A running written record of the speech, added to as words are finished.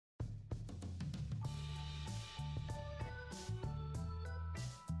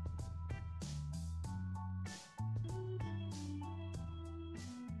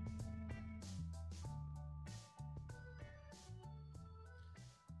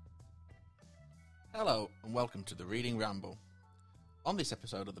Hello and welcome to the Reading Ramble. On this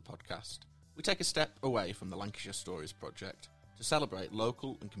episode of the podcast, we take a step away from the Lancashire Stories project to celebrate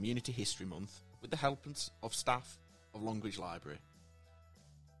Local and Community History Month with the help of staff of Longridge Library.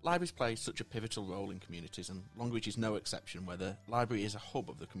 Libraries play such a pivotal role in communities, and Longridge is no exception, where the library is a hub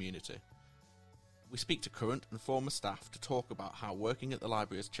of the community. We speak to current and former staff to talk about how working at the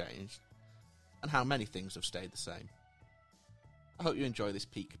library has changed and how many things have stayed the same. I hope you enjoy this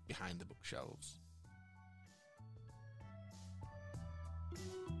peek behind the bookshelves.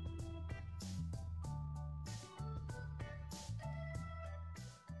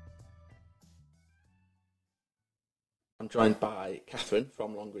 I'm joined by Catherine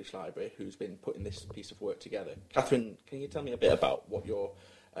from Longridge Library, who's been putting this piece of work together. Catherine, can you tell me a bit about what your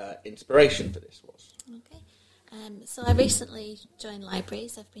inspiration for this was? Okay. So I recently joined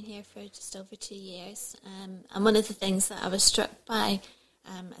libraries. I've been here for just over 2 years. And one of the things that I was struck by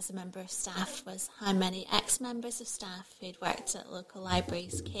as a member of staff was how many ex-members of staff who'd worked at local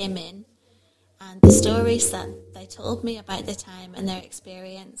libraries came in, and the stories that they told me about their time and their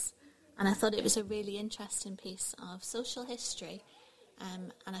experience. And I thought it was a really interesting piece of social history,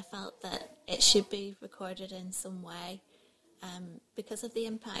 and I felt that it should be recorded in some way because of the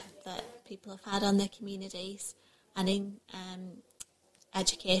impact that people have had on their communities and in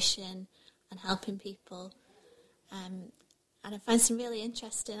education and helping people. And I found some really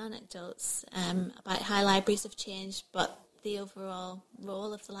interesting anecdotes about how libraries have changed, but the overall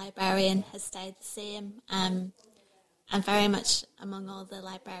role of the librarian has stayed the same. And very much among all the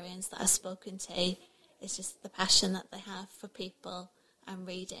librarians that I've spoken to, it's just the passion that they have for people and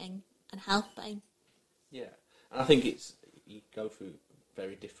reading and helping. Yeah, and I think you go through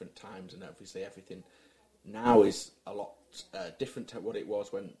very different times, and obviously everything now is a lot different to what it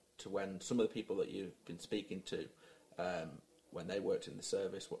was when some of the people that you've been speaking to, when they worked in the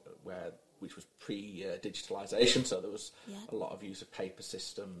service, which was pre-digitalisation, so there was a lot of use of paper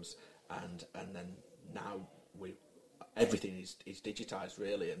systems, and then now everything is digitised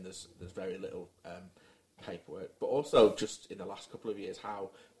really, and there's very little paperwork. But also just in the last couple of years,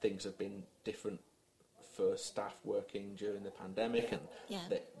 how things have been different for staff working during the pandemic, and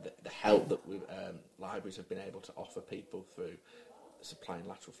the help that libraries have been able to offer people through supplying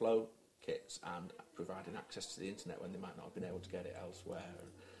lateral flow kits and providing access to the internet when they might not have been able to get it elsewhere.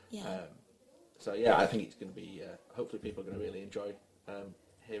 I think it's going to be hopefully people are going to really enjoy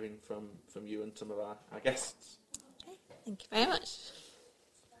hearing from you and some of our guests. Thank you very much.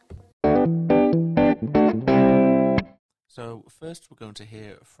 So first we're going to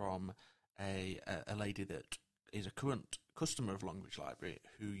hear from a lady that is a current customer of Longridge Library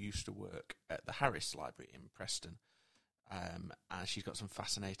who used to work at the Harris Library in Preston. And she's got some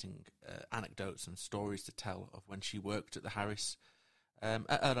fascinating anecdotes and stories to tell of when she worked at the Harris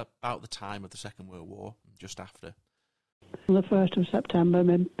at about the time of the Second World War, just after. On the 1st of September,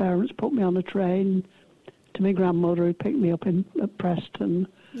 my parents put me on a train to my grandmother, who picked me up at Preston.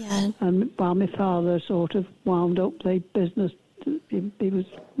 Yeah. And while my father sort of wound up the business, he was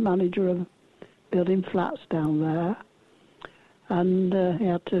manager of building flats down there, and he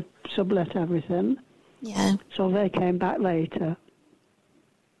had to sublet everything. Yeah. So they came back later.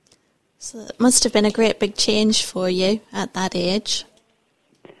 So it must have been a great big change for you at that age.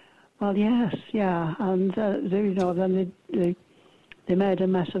 Well, yes, yeah, and then they made a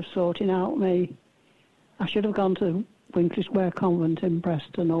mess of sorting out me. I should have gone to Winkley Square Convent in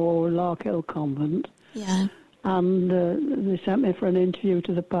Preston or Larkhill Convent. Yeah. And they sent me for an interview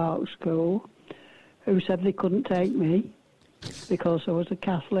to the Park School, who said they couldn't take me because I was a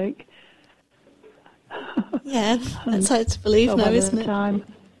Catholic. Yeah, that's hard to believe now, isn't it? Time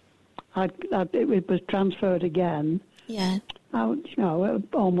it was transferred again. Yeah.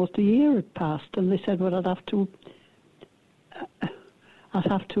 Almost a year had passed, and they said, well, I'd have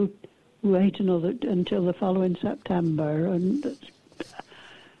to wait until the following September, and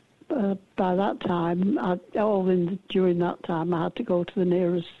by that time, during that time, I had to go to the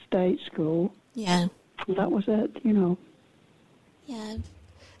nearest state school. Yeah. That was it, Yeah.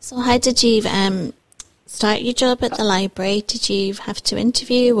 So how did you start your job at the library? Did you have to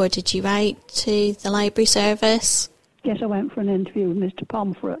interview, or did you write to the library service? Yes, I went for an interview with Mr.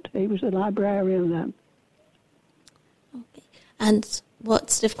 Pomfret. He was a librarian then. Okay. And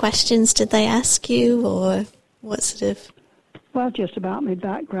what sort of questions did they ask you, or what sort of... Well, just about my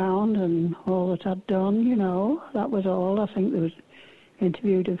background and all that I'd done, that was all. I think there was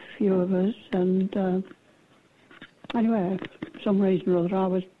interviewed a few of us, and anyway, for some reason or other I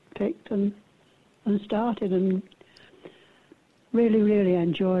was picked and started, and really, really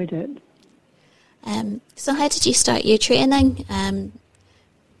enjoyed it. So how did you start your training?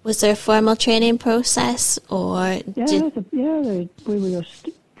 Was there a formal training process, or we were just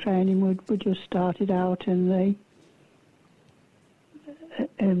training. We just started out in the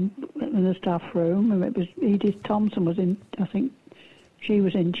staff room, and it was Edith Thompson was in. I think she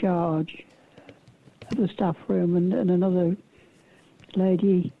was in charge of the staff room, and another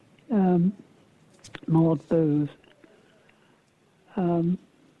lady, Maud Booth. We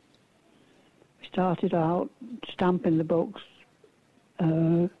started out stamping the books,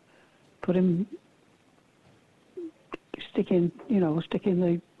 sticking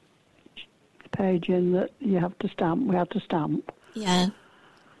the page in that you have to stamp. We had to stamp. Yeah.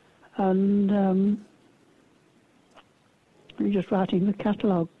 And we were just writing the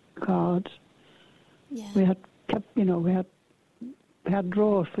catalogue cards. Yeah. We had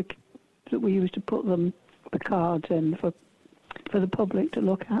drawers that we used to put the cards in for the public to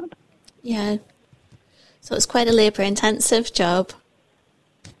look at. Yeah. So it's quite a labour-intensive job.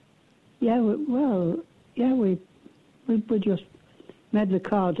 Yeah, we just made the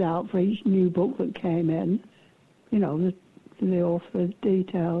cards out for each new book that came in. You know, the author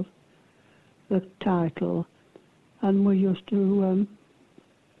details, the title, and we used to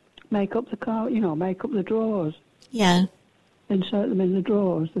make up the drawers. Yeah. Insert them in the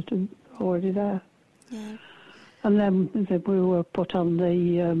drawers that are already there. Yeah. And then we were put on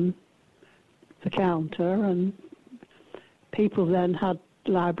the counter, and people then had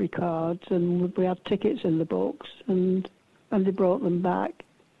library cards, and we had tickets in the books, and when they brought them back,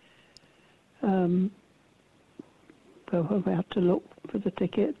 we had to look for the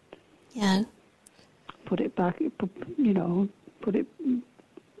ticket. Yeah. Put it back, put it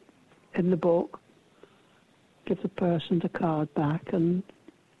in the book, give the person the card back, and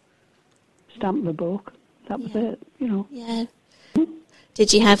stamp the book. That was it, Yeah.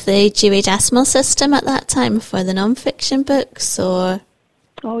 Did you have the Dewey Decimal System at that time for the non-fiction books, or?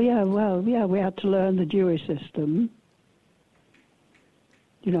 Oh, yeah, we had to learn the Dewey system.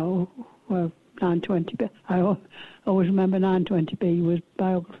 920B. I always remember 920B was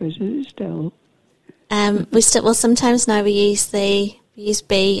biographies, is it still? Sometimes now we use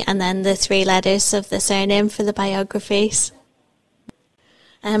B and then the 3 letters of the surname for the biographies.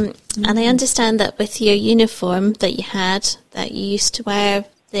 And I understand that with your uniform that you had, that you used to wear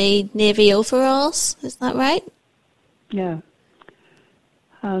the navy overalls, is that right? Yeah.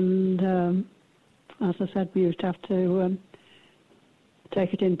 And as I said, we used to have to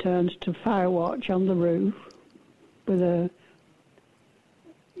take it in turns to fire watch on the roof with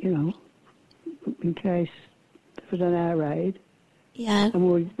in case there was an air raid. Yeah.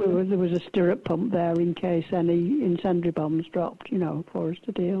 And there was a stirrup pump there in case any incendiary bombs dropped, for us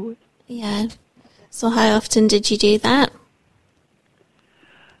to deal with. Yeah. So how often did you do that?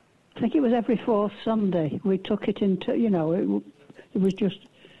 I think it was every 4th Sunday. We took it into, it was just,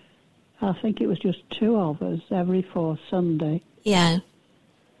 I think it was just 2 of us every 4th Sunday. Yeah.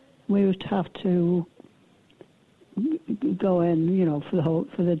 We used to have to go in, for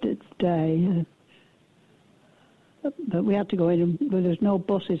the day. But we had to go in, but there's no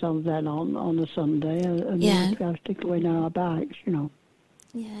buses on a Sunday, and we had to go in on our bikes,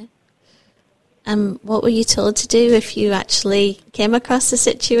 Yeah. What were you told to do if you actually came across a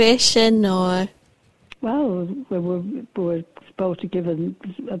situation, or? Well, we were supposed to give a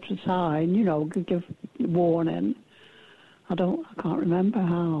sign, give warning. I can't remember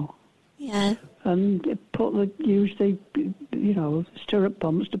how. Yeah. And use the stirrup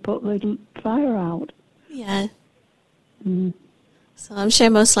pumps to put the fire out. Yeah. Mm. So I'm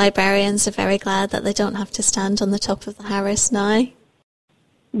sure most librarians are very glad that they don't have to stand on the top of the Harris now.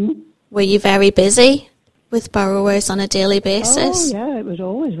 Mm. Were you very busy with borrowers on a daily basis? Oh, yeah, it was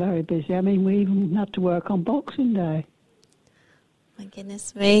always very busy. I mean, we even had to work on Boxing Day. My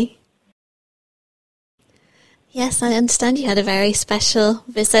goodness me. Yes, I understand you had a very special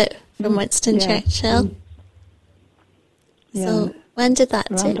visit from Winston Churchill. Mm. Yeah. So when did that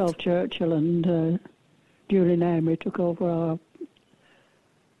take? Randolph Churchill and Julian Amory took over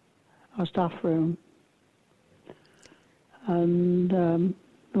our staff room. And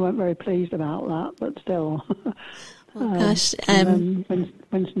we weren't very pleased about that, but still. Oh, gosh. And then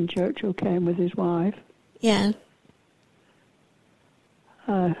Winston Churchill came with his wife. Yeah.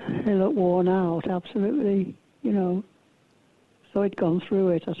 He looked worn out, absolutely, So he'd gone through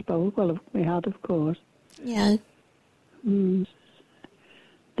it, I suppose. Well, we had, of course. Yeah.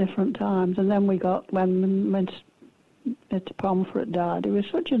 Different times. And then when Mr. Pomfret died, he was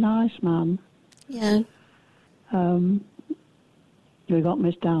such a nice man. Yeah. We got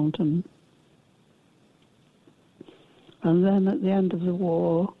Miss Downton. And then at the end of the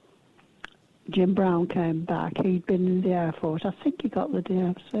war, Jim Brown came back. He'd been in the Air Force. I think he got the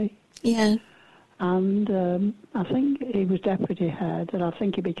DFC. Yeah. And I think he was deputy head, and I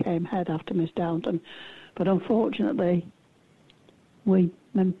think he became head after Miss Downton. But unfortunately, my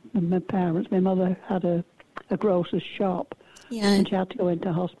parents, my mother had a grocer's shop, Yeah. and she had to go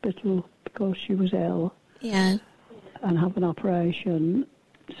into hospital because she was ill Yeah. and have an operation.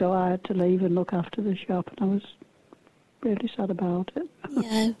 So I had to leave and look after the shop, and I was really sad about it.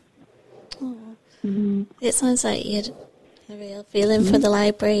 Yeah. Oh. Mm-hmm. It sounds like you had a real feeling for the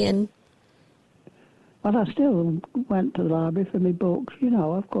library and... Well, I still went to the library for my books,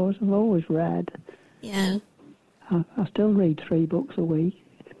 of course. I've always read. Yeah. I still read 3 books a week.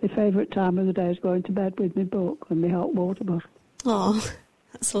 My favourite time of the day is going to bed with my book and my hot water bottle. Oh,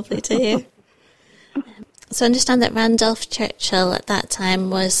 that's lovely to hear. So I understand that Randolph Churchill at that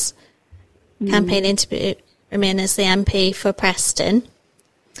time was campaigning to remain as the MP for Preston.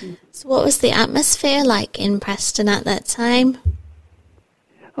 So what was the atmosphere like in Preston at that time?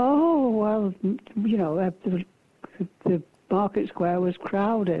 Oh, well, the Market Square was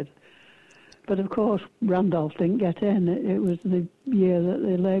crowded. But of course, Randolph didn't get in. It was the year that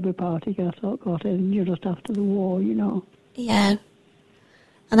the Labour Party got in, just after the war, Yeah.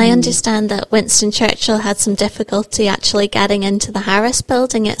 And I understand that Winston Churchill had some difficulty actually getting into the Harris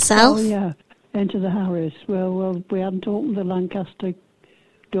building itself. Oh, yeah, into the Harris. Well, we hadn't opened the Lancaster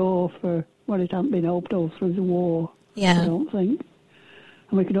door it hadn't been opened all through the war, Yeah. I don't think.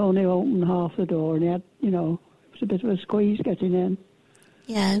 And we could only open half the door, and he had, it was a bit of a squeeze getting in.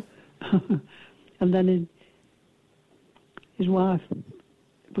 Yeah. And then his wife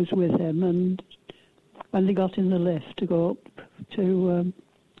was with him, and when they got in the lift to go up to,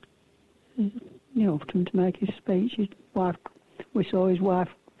 for him to make his speech, we saw his wife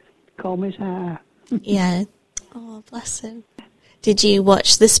comb his hair. Yeah. Oh, bless him. Did you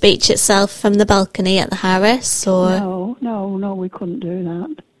watch the speech itself from the balcony at the Harris, or? No, we couldn't do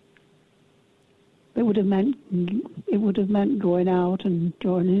that. It would have meant going out and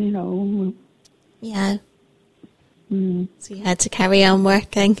joining, Yeah. So you had to carry on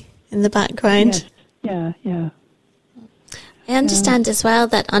working in the background. Yes. Yeah. I understand as well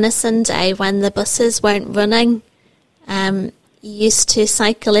that on a Sunday when the buses weren't running, you used to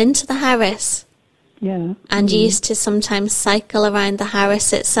cycle into the Harris. Yeah. And you used to sometimes cycle around the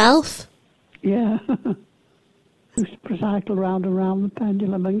Harris itself. Yeah. Used to cycle round and round the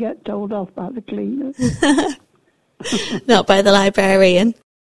pendulum and get told off by the cleaners. Not by the librarian.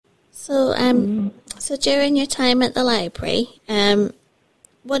 So, so during your time at the library,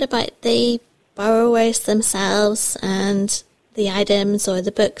 what about the borrowers themselves and the items or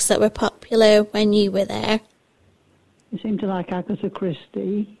the books that were popular when you were there? They seemed to like Agatha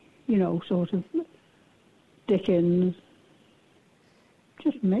Christie, sort of Dickens.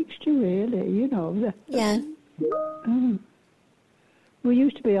 Just mixture, really, Yeah. We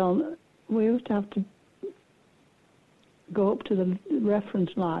used to have to go up to the reference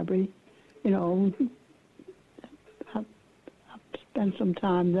library, have to spend some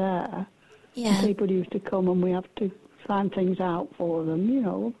time there. Yeah. And people used to come and we have to find things out for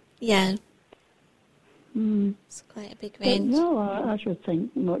them, Yeah. It's quite a big But range. no, I should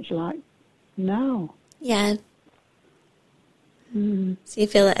think much like now. Yeah. So you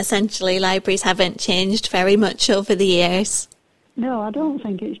feel that essentially libraries haven't changed very much over the years? No, I don't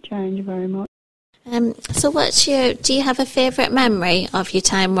think it's changed very much. So do you have a favourite memory of your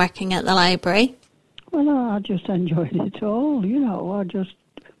time working at the library? Well, I just enjoyed it all, I just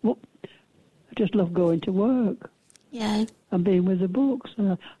love going to work. Yeah. And being with the books.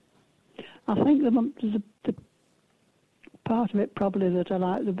 I think the part of it probably that I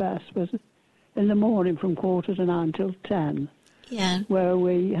liked the best was in the morning from 9:15 till 10. Yeah. Where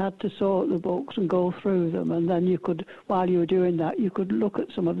we had to sort the books and go through them, and then while you were doing that, you could look at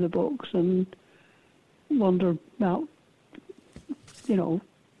some of the books and wonder about,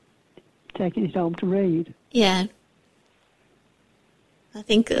 taking it home to read. Yeah. I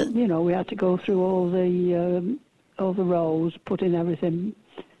think... we had to go through all the rows, putting everything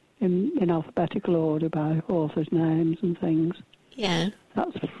in alphabetical order by authors' names and things. Yeah.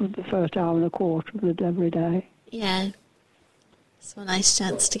 That's for the first hour and a quarter of every day. Yeah. So a nice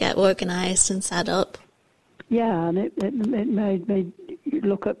chance to get organised and set up. Yeah, and it made me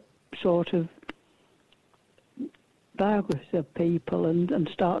look at sort of biographies of people and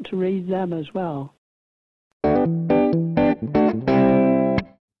start to read them as well. We're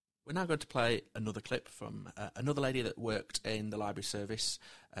now going to play another clip from another lady that worked in the library service,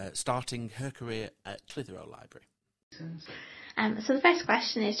 starting her career at Clitheroe Library. So the first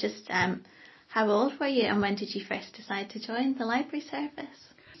question is just, how old were you and when did you first decide to join the library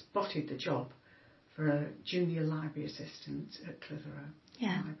service? spotted the job for a junior library assistant at Clitheroe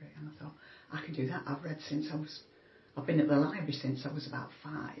Library, and I thought, I can do that. I've been at the library since I was about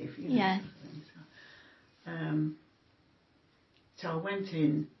 5, you know. Yeah. So I went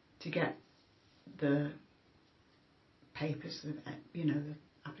in to get the papers, the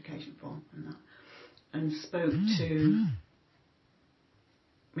application form and that, and spoke to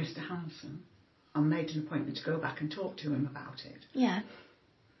Mr. Hanson and made an appointment to go back and talk to him about it. Yeah.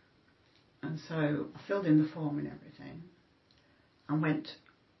 And so I filled in the form and everything and went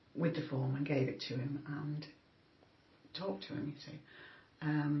with the form and gave it to him and talked to him, you see,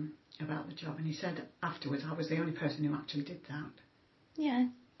 about the job. And he said afterwards I was the only person who actually did that. Yeah.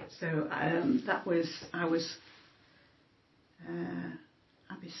 So I was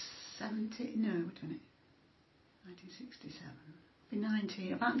I'd be 70, no, wait a minute, 1967. I'd be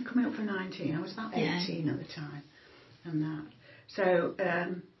 19, about coming up for 19. I was about 18 at the time, and that. So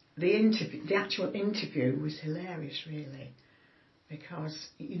the actual interview was hilarious, really, because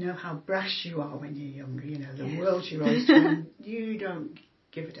you know how brash you are when you're younger. You know the world you're on, you don't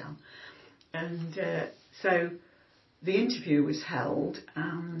give a damn. And so the interview was held,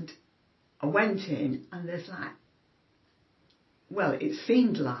 and I went in, and there's it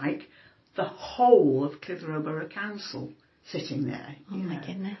seemed like the whole of Clitheroe Borough Council sitting there. Oh my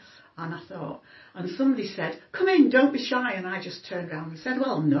goodness. And I thought, and somebody said, come in, don't be shy. And I just turned around and said,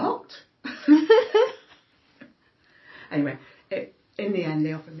 well, I'm not. Anyway, in the end,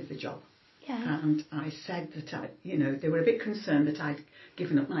 they offered me the job. Yeah. And I said that, they were a bit concerned that I'd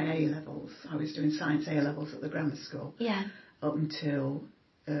given up my A-levels. I was doing science A-levels at the grammar school. Yeah. Up until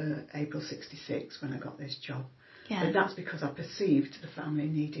April 66 when I got this job. Yeah. But that's because I perceived the family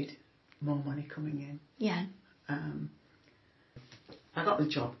needed more money coming in. Yeah. I got the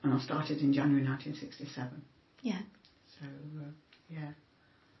job and I started in January 1967. Yeah. So, Yes.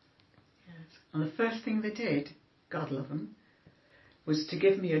 And the first thing they did, God love them, was to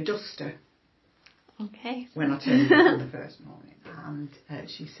give me a duster. Okay. When I turned up on the first morning. And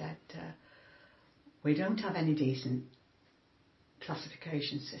she said, we don't have any decent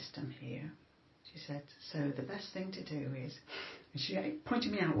classification system here. She said, so the best thing to do is, and she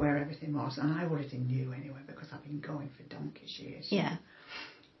pointed me out where everything was, and I already knew anyway because I've been going for donkey's years. Yeah.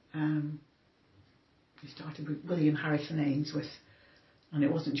 We started with William Harrison Ainsworth, and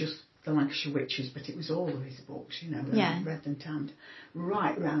it wasn't just the Lancashire Witches, but it was all of his books, Yeah. read them tanned,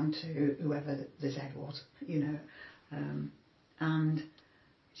 right round to whoever the Z was, and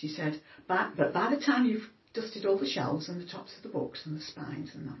she said, but by the time you've dusted all the shelves and the tops of the books and the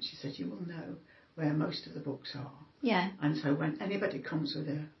spines and that, she said, you will know where most of the books are. Yeah. And so when anybody comes with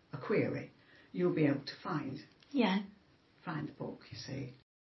a query, you'll be able to find the book, you see.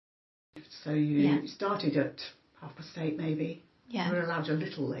 So you started at 8:30 maybe. Yeah. We were allowed a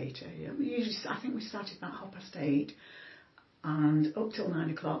little later. Yeah. I think we started about 8:30, and up till 9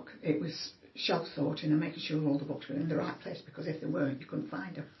 o'clock it was shelf sorting and making sure all the books were in the right place, because if they weren't, you couldn't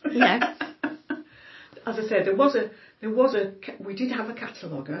find them. Yeah. As I said, we did have a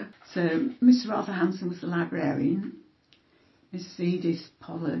cataloguer. So Mr. Arthur Hanson was the librarian. Miss Edith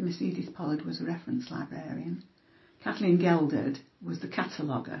Pollard was a reference librarian. Kathleen Geldard was the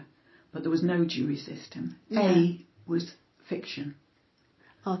cataloguer, but there was no jury system. Yeah. A was fiction.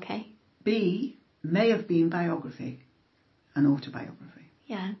 Okay. B may have been biography and autobiography.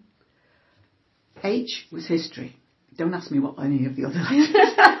 Yeah. H was history. Don't ask me what any of the other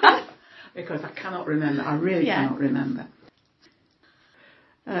letters because I cannot remember. I really cannot remember.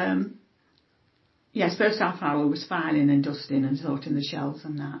 Yes, first half hour was filing and dusting and sorting the shelves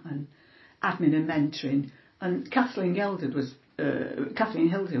and that, and admin and mentoring. And Kathleen Hilder was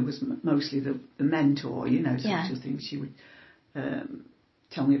mostly the mentor, sort of thing. She would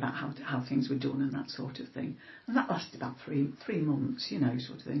tell me about how things were done and that sort of thing. And that lasted about three months,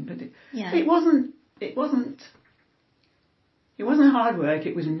 sort of thing. But it wasn't hard work.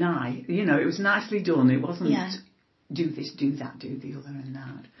 It was nice, it was nicely done. It wasn't do this, do that, do the other and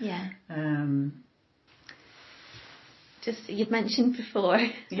that. Yeah. Just you'd mentioned before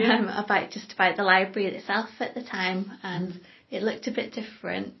about the library itself at the time, and it looked a bit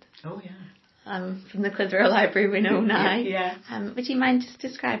different. Oh yeah. From the Clitheroe Library we know now. Yeah. Would you mind just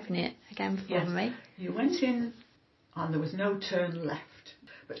describing it again for me? You went in, and there was no turn left,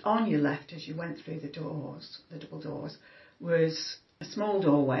 but on your left, as you went through the doors, the double doors, was a small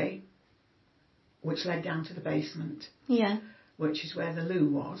doorway, which led down to the basement. Yeah. Which is where the loo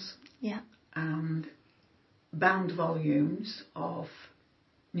was. Yeah. And bound volumes of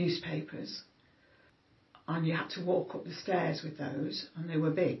newspapers, and you had to walk up the stairs with those, and they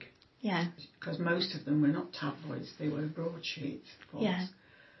were big. Yeah. Because most of them were not tabloids, they were broadsheets, of course. Yeah.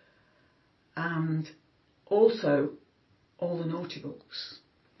 and also all the naughty books,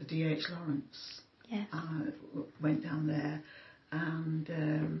 the D.H. Lawrence. Yes. Went down there,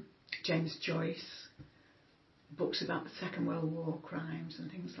 and James Joyce, books about the Second World War crimes and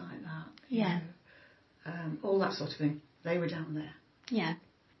things like that. Yeah. All that sort of thing. They were down there. Yeah.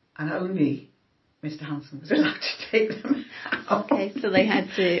 And only Mr. Hanson was allowed to take them out. Okay, so they had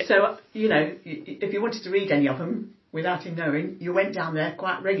to... So, you know, if you wanted to read any of them without him knowing, you went down there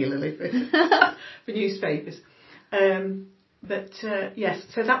quite regularly for newspapers. Yes,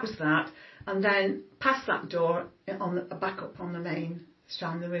 so that was that. And then past that door, back up on the main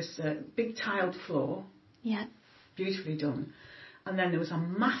strand, there was a big tiled floor. Yeah. Beautifully done. And then there was a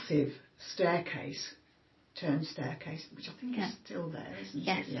massive staircase, turned staircase, which I think is still there, isn't it?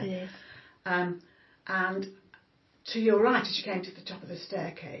 Yes, it is. And to your right, as you came to the top of the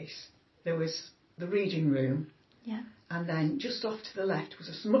staircase, there was the reading room. Yeah. And then just off to the left was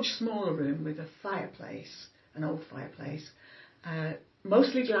a much smaller room with a fireplace, an old fireplace,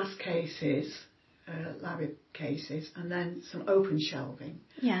 mostly glass cases, library cases, and then some open shelving.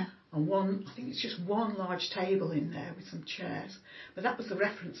 Yeah. And I think it's just one large table in there with some chairs. But that was the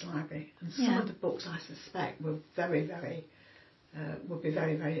reference library. And some of the books, I suspect, were very, very, would be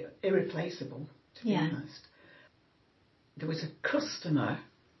very, very irreplaceable, to be honest. There was a customer,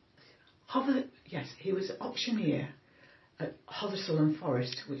 he was an auctioneer at Hothersall and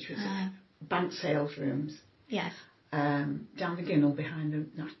Forest, which was bank sales rooms. Yes. Down the Ginnell behind the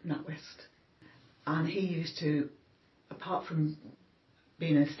NatWest. And he used to, apart from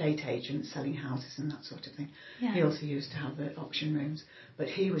being an estate agent, selling houses and that sort of thing, he also used to have the auction rooms. But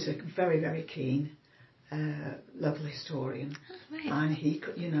he was a very, very keen local historian. Oh, right. And he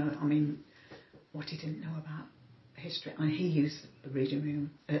could, what he didn't know about history. And he used the reading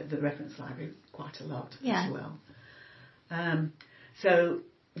room, the reference library, quite a lot as well. So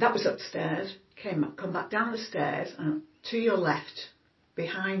that was upstairs. Come back down the stairs, and to your left,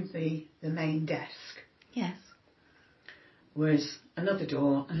 behind the main desk, was another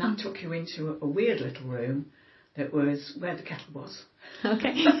door, and that took you into a weird little room that was where the kettle was.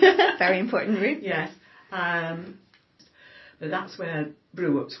 Okay, very important room. Yes, but that's where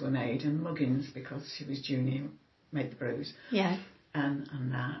brew-ups were made, and Muggins, because she was junior, made the brews. Yeah.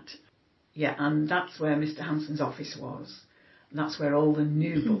 And that. Yeah, and that's where Mr. Hanson's office was. And that's where all the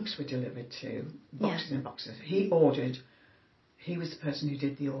new books were delivered to, boxes and boxes. He was the person who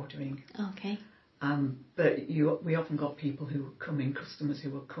did the ordering. Okay. But we often got people who would come in, customers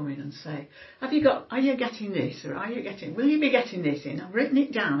who would come in and say, are you getting this, or will you be getting this in? I've written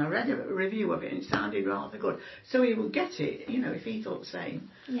it down, I read a review of it and it sounded rather good. So he would get it, if he thought the same.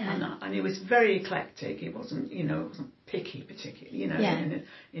 Yeah. And he was very eclectic. He wasn't, wasn't picky particularly, in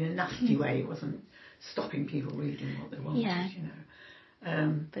a nasty way. He wasn't stopping people reading what they wanted,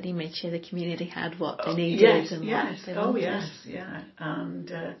 But he made sure the community had what they needed. Yes, and yes. what they wanted. Yeah.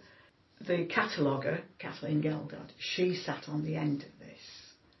 And the cataloguer, Kathleen Geldard, she sat on the end of this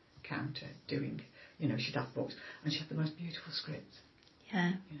counter doing, she'd have books, and she had the most beautiful scripts.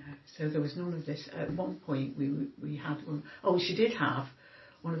 Yeah. So there was none of this. At one point we had one. Oh, she did have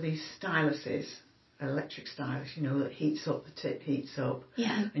one of these styluses, an electric stylus, that heats up, the tip heats up.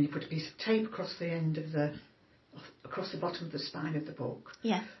 Yeah. And you put a piece of tape across the end of across the bottom of the spine of the book.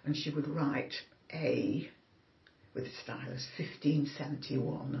 Yeah. And she would write A with the stylus,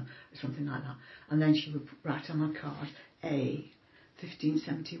 1571 or something like that. And then she would write on a card, A,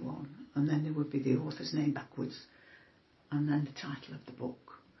 1571. And then there would be the author's name backwards. And then the title of the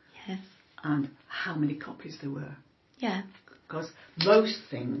book. Yes. And how many copies there were. Yeah. Because most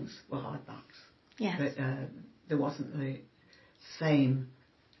things were hardbacks. Yes. But there wasn't the same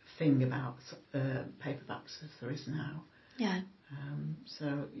thing about paperbacks as there is now. Yeah.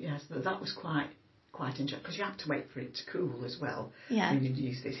 So, yes, but that was quite interesting, because you have to wait for it to cool as well. Yeah. And you'd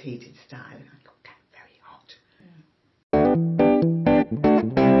use this heated style, and it got very hot.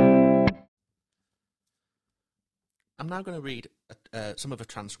 I'm now going to read some of a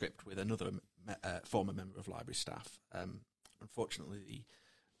transcript with another former member of library staff. Unfortunately,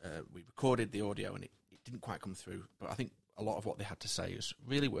 we recorded the audio and it didn't quite come through, but I think a lot of what they had to say is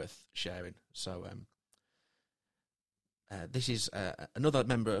really worth sharing. So this is another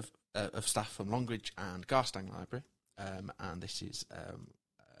member of staff from Longridge and Garstang Library, and this is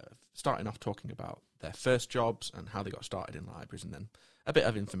starting off talking about their first jobs and how they got started in libraries, and then a bit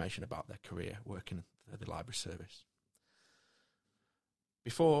of information about their career working at the library service.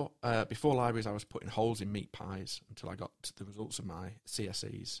 Before libraries, I was putting holes in meat pies until I got the results of my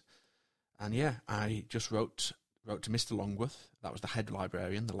CSEs. And I just wrote to Mr. Longworth, that was the head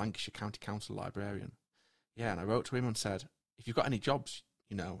librarian, the Lancashire County Council librarian. Yeah, and I wrote to him and said, if you've got any jobs,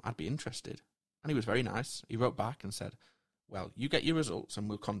 I'd be interested. And he was very nice. He wrote back and said, well, you get your results and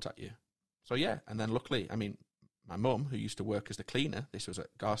we'll contact you. So, yeah, and then luckily, my mum, who used to work as the cleaner, this was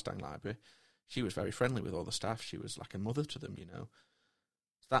at Garstang Library, she was very friendly with all the staff. She was like a mother to them,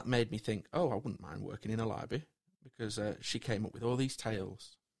 So that made me think, I wouldn't mind working in a library, because she came up with all these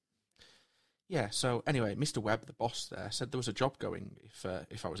tales. Yeah, so anyway, Mr. Webb, the boss there, said there was a job going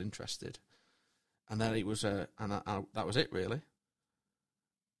if I was interested. And then it was, that was it, really.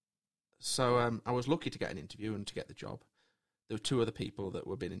 So I was lucky to get an interview and to get the job. There were 2 other people that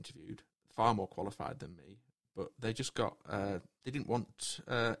were being interviewed, far more qualified than me, but they just got, they didn't want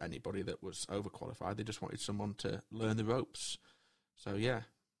anybody that was overqualified. They just wanted someone to learn the ropes. So, yeah.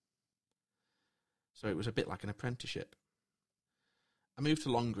 So it was a bit like an apprenticeship. I moved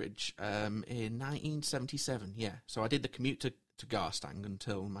to Longridge in 1977, yeah. So I did the commute to Garstang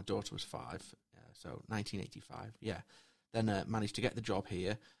until my daughter was 5, so 1985, yeah. Then managed to get the job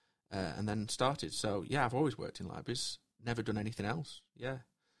here and then started. So, yeah, I've always worked in libraries, never done anything else, yeah.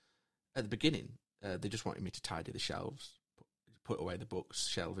 At the beginning, they just wanted me to tidy the shelves, put away the books,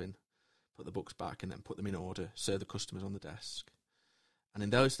 shelving, put the books back and then put them in order, serve the customers on the desk. And in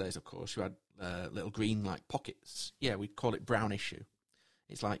those days, of course, you had little green, pockets. Yeah, we'd call it brown issue.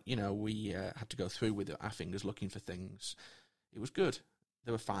 It's like, we had to go through with our fingers looking for things. It was good.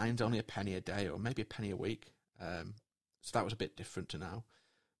 There were fines, only a penny a day or maybe a penny a week. So that was a bit different to now.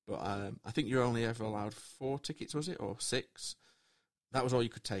 But I think you're only ever allowed 4 tickets, was it, or 6? That was all you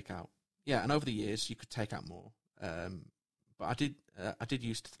could take out. Yeah, and over the years, you could take out more. But I did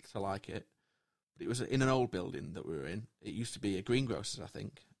used to like it. But it was in an old building that we were in. It used to be a greengrocer's, I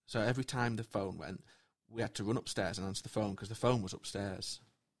think. So every time the phone went, we had to run upstairs and answer the phone because the phone was upstairs.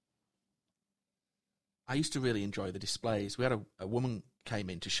 I used to really enjoy the displays. We had a woman came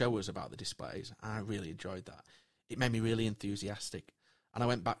in to show us about the displays, and I really enjoyed that. It made me really enthusiastic. And I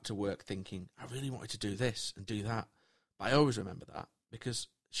went back to work thinking, I really wanted to do this and do that. But I always remember that because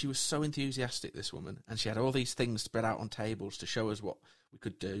she was so enthusiastic, this woman, and she had all these things spread out on tables to show us what we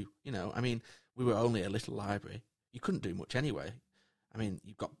could do. We were only a little library. You couldn't do much anyway.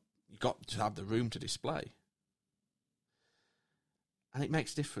 You got to have the room to display. And it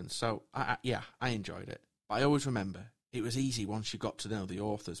makes a difference. So, I enjoyed it. But I always remember, it was easy once you got to know the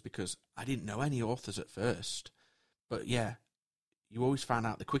authors because I didn't know any authors at first. But, yeah, you always found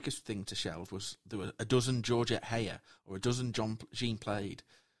out the quickest thing to shelve was there were a dozen Georgette Heyer or a dozen Jean Plade.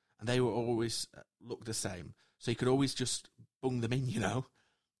 And they were always looked the same. So you could always just bung them in,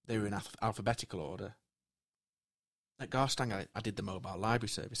 They were in alphabetical order. At Garstang, I did the mobile library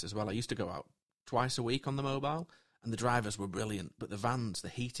service as well. I used to go out twice a week on the mobile, and the drivers were brilliant, but the vans, the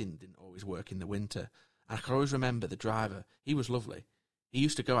heating didn't always work in the winter. And I can always remember the driver. He was lovely. He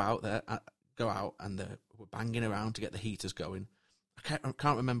used to go out, and they were banging around to get the heaters going. I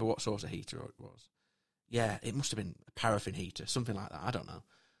can't remember what sort of heater it was. Yeah, it must have been a paraffin heater, something like that, I don't know.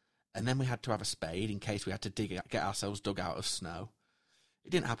 And then we had to have a spade in case we had to get ourselves dug out of snow.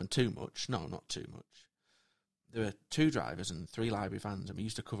 It didn't happen too much. No, not too much. There were 2 drivers and 3 library vans, and we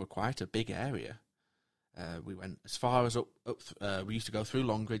used to cover quite a big area. We went as far as up. We used to go through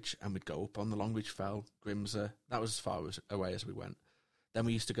Longridge, and we'd go up on the Longridge Fell, Grimsby. That was as far away as we went. Then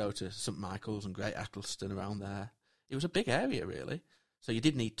we used to go to St Michael's and Great Eccleston around there. It was a big area, really. So you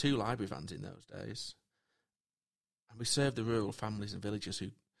did need 2 library vans in those days. And we served the rural families and villagers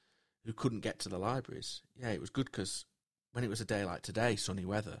who couldn't get to the libraries. Yeah, it was good because when it was a day like today, sunny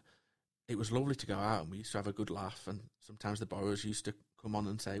weather, it was lovely to go out and we used to have a good laugh, and sometimes the borrowers used to come on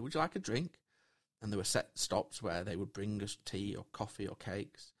and say, would you like a drink? And there were set stops where they would bring us tea or coffee or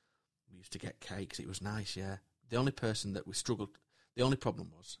cakes. We used to get cakes. It was nice, yeah. The only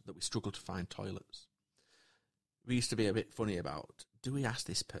problem was that we struggled to find toilets. We used to be a bit funny about, do we ask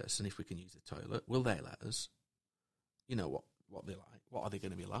this person if we can use the toilet? Will they let us? You know what they're like. What are they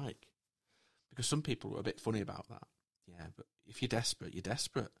going to be like? Because some people were a bit funny about that. Yeah, but if you're desperate, you're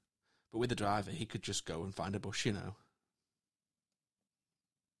desperate. But with the driver, he could just go and find a bush, We're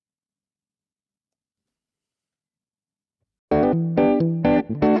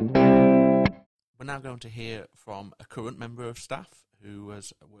now going to hear from a current member of staff who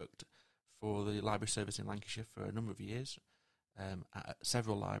has worked for the library service in Lancashire for a number of years at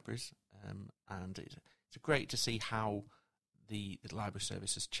several libraries, and it's great to see how the library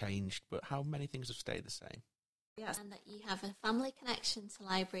service has changed, but how many things have stayed the same. Yes, and that you have a family connection to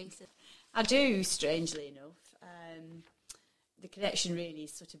libraries. I do, strangely enough. The connection really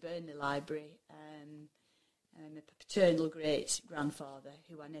is sort of Burnley Library. My paternal great-grandfather,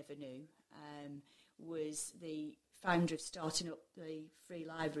 who I never knew, was the founder of starting up the free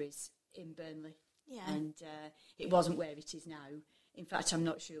libraries in Burnley. Yeah. And it wasn't where it is now. in fact, I'm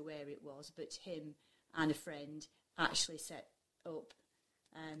not sure where it was, but him and a friend actually set up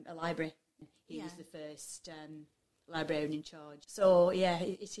a library. He was the first librarian in charge. So, yeah,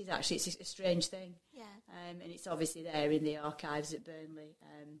 it is actually, it's a strange thing. Yeah. And it's obviously there in the archives at Burnley.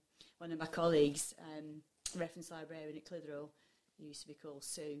 One of my colleagues, reference librarian at Clitheroe, who used to be called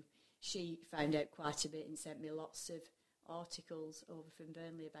Sue, she found out quite a bit and sent me lots of articles over from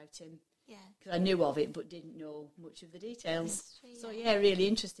Burnley about him. Yeah. Because I knew of it but didn't know much of the details. True, So, yeah, really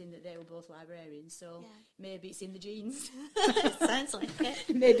interesting that they were both librarians. So, maybe it's in the genes. Sounds like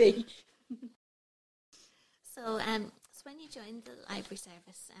it. Maybe. So, so when you joined the library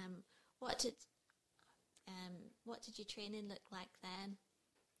service, what did your training look like then?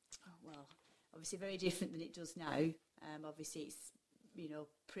 Oh, well, obviously very different than it does now. Obviously it's,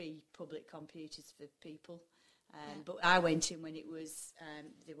 pre-public computers for people. But I went in when it was,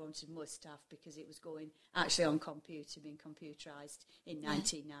 they wanted more staff because it was going actually on computer, being computerised in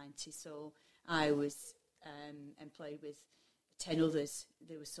 1990. So I was employed with 10 others.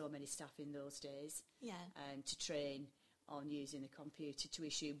 There were so many staff in those days to train on using the computer to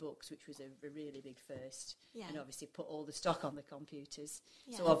issue books, which was a really big first, and obviously put all the stock on the computers.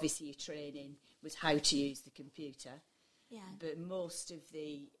 So obviously your training was how to use the computer, but most of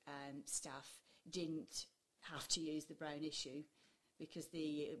the staff didn't have to use the brown issue because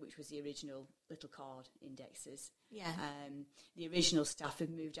which was the original little card indexes. The original staff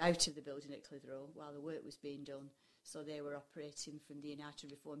had moved out of the building at Clitheroe while the work was being done, so they were operating from the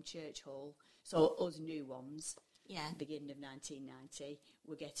United Reformed Church Hall. So us new ones, beginning of 1990,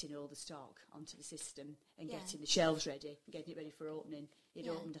 were getting all the stock onto the system and getting the shelves ready, getting it ready for opening. It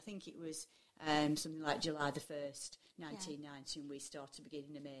opened, I think it was something like July the 1st, 1990, and we started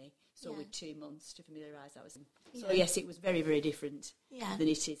beginning of May. So with 2 months to familiarise that was. So yes, it was very, very different than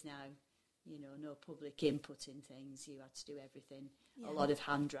it is now. No public input in things. You had to do everything. A lot of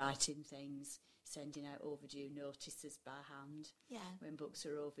handwriting things, sending out overdue notices by hand when books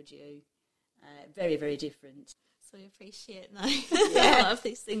are overdue. Very, very different. So you appreciate now a lot of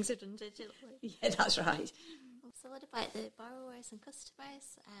these things are done digitally. Yeah, that's right. So what about the borrowers and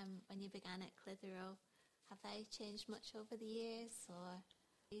customers? When you began at Clitheroe, have they changed much over the years? Or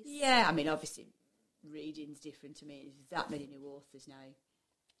yeah, I mean, obviously, reading's different. I mean, there's that many new authors now.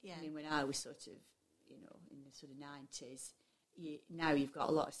 Yeah. I mean, when I was sort of, in the sort of 90s, now you've got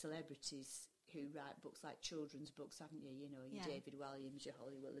a lot of celebrities who write books like children's books, haven't you? Your David Walliams, your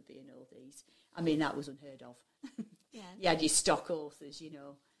Holly Willoughby and all these. I mean, that was unheard of. You had your stock authors,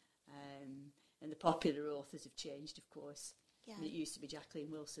 and the popular authors have changed, of course. Yeah. I mean, it used to be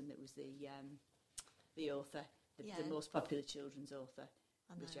Jacqueline Wilson that was the author, the most popular children's author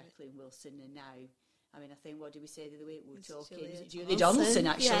was Jacqueline Wilson, and now, I mean, I think, what did we say the other week? We were talking Julie Donaldson,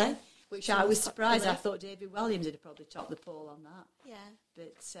 actually, which I was surprised. I thought David Williams had probably topped the poll on that. Yeah.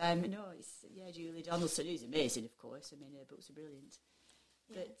 But, no, it's, Julie Donaldson, who's amazing, of course. I mean, her books are brilliant.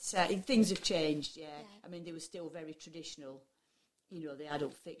 Yeah. But things have changed, I mean, they were still very traditional. The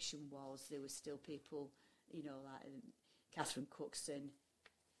adult fiction was, there were still people, like Catherine Cookson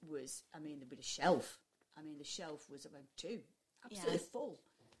was, I mean, there was a shelf. I mean, the shelf was about absolutely full.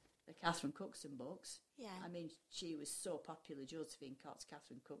 The Catherine Cookson books. Yeah. I mean, she was so popular. Josephine Cox,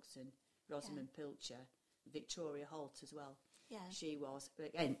 Catherine Cookson, Rosamund Pilcher, Victoria Holt as well. Yeah. She was,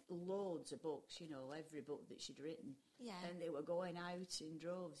 again, loads of books, every book that she'd written. Yeah. And they were going out in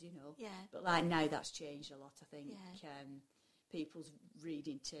droves, Yeah. But like now that's changed a lot, I think. Yeah. People's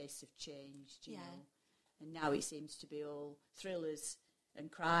reading tastes have changed, you know. And now it seems to be all thrillers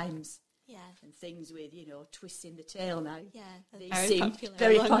and crimes. Yeah. And things with, twisting the tail now. Yeah. These seem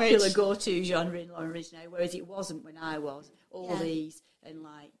very popular go-to genre in Long Ridge now, whereas it wasn't when I was. All these, and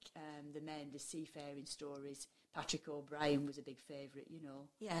like the men, the seafaring stories. Patrick O'Brien was a big favourite,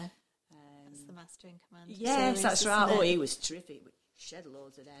 Yeah. That's the Master in Command. Yes, that's right. Oh, he was terrific. We shed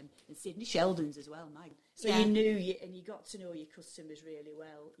loads of them. And Sidney Sheldon's as well, Mike. So you knew, and you got to know your customers really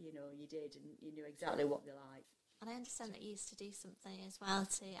well. You did, and you knew exactly what they liked. And I understand that you used to do something as well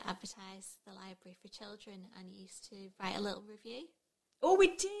to advertise the library for children, and you used to write a little review. Oh,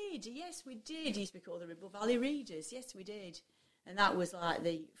 we did. Yes, we did. It used to be called the Ribble Valley Readers. Yes, we did. And that was like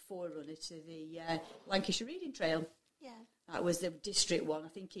the forerunner to the Lancashire Reading Trail. Yeah. That was the district one. I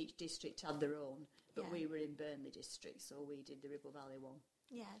think each district had their own, but we were in Burnley district, so we did the Ribble Valley one.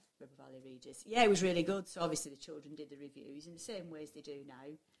 Yeah. Ribble Valley Readers. Yeah, it was really good. So obviously the children did the reviews in the same way as they do now.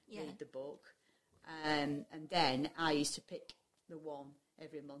 Read the book. And then I used to pick the one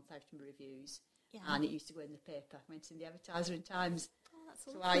every month out of my reviews, and it used to go in the paper. I went in the Advertiser and Times. Oh, that's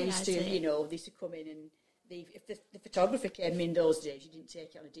so I used to, they used to come in and if the photographer came in those days, you didn't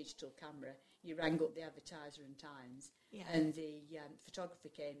take it on a digital camera. You rang up the Advertiser and Times, and the photographer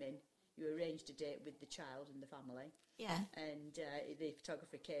came in. You arranged a date with the child and the family. Yeah. And the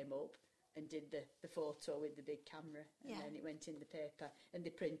photographer came up and did the photo with the big camera, and then it went in the paper, and they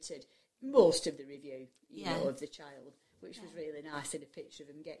printed most of the review, you know, of the child, which was really nice, in a picture of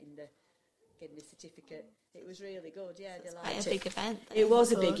him getting the certificate. It was really good, So they it's liked quite a big event. It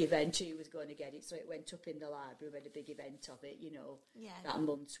was a big event. He was going to get it, so it went up in the library. We had a big event of it, you know, that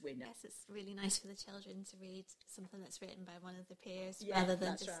month's winner. I guess it's really nice for the children to read something that's written by one of the peers rather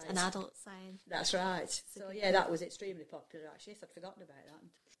than just an adult sign. That's right. So that was extremely popular, actually. So I'd forgotten about that.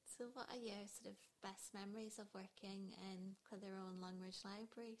 So what are your sort of best memories of working in Clitheroe and Longridge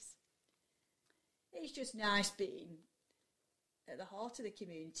libraries? It's just nice being at the heart of the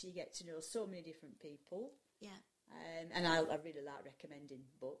community. You get to know so many different people. Yeah. And I really like recommending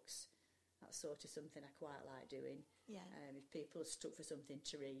books. That's sort of something I quite like doing. Yeah. If people are stuck for something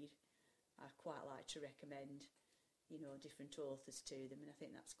to read, I quite like to recommend, you know, different authors to them, and I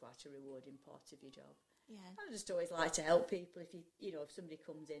think that's quite a rewarding part of your job. Yeah. I just always like to help people. If somebody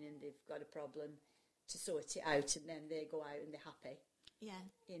comes in and they've got a problem, to sort it out, and then they go out and they're happy. Yeah.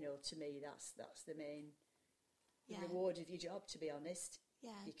 You know, to me, that's the main reward of your job, to be honest.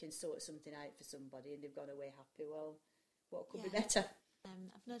 Yeah. You can sort something out for somebody and they've gone away happy. Well, what could be better?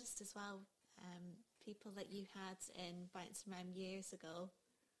 I've noticed as well, people that you had in Bouncing Around years ago,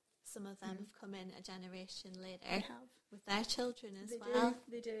 some of them have come in a generation later with their children as well.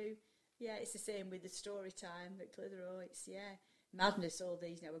 They do. Yeah, it's the same with the story time at Clitheroe. It's, madness. All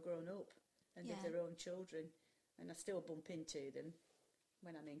these now are grown up and they've their own children, and I still bump into them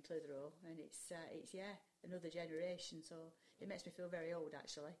when I'm in Clitheroe, and it's another generation, so it makes me feel very old,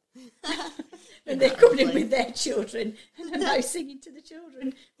 actually. And they're coming in with their children, and I'm now singing to the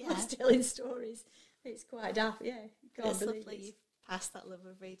children whilst telling stories. It's quite daft, you can't it's believe lovely it. you've passed that love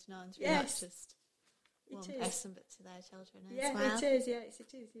of reading on to not just one person, but to their children as well. It is,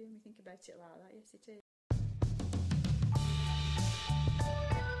 it is. When we think about it like that, yes, it is.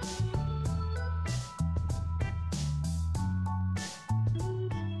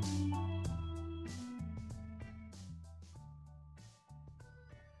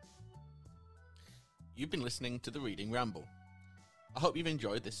 You've been listening to The Reading Ramble. I hope you've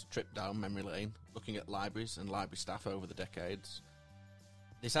enjoyed this trip down memory lane, looking at libraries and library staff over the decades.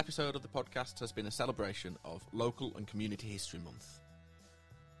 This episode of the podcast has been a celebration of Local and Community History Month.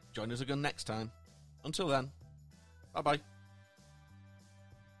 Join us again next time. Until then, bye-bye.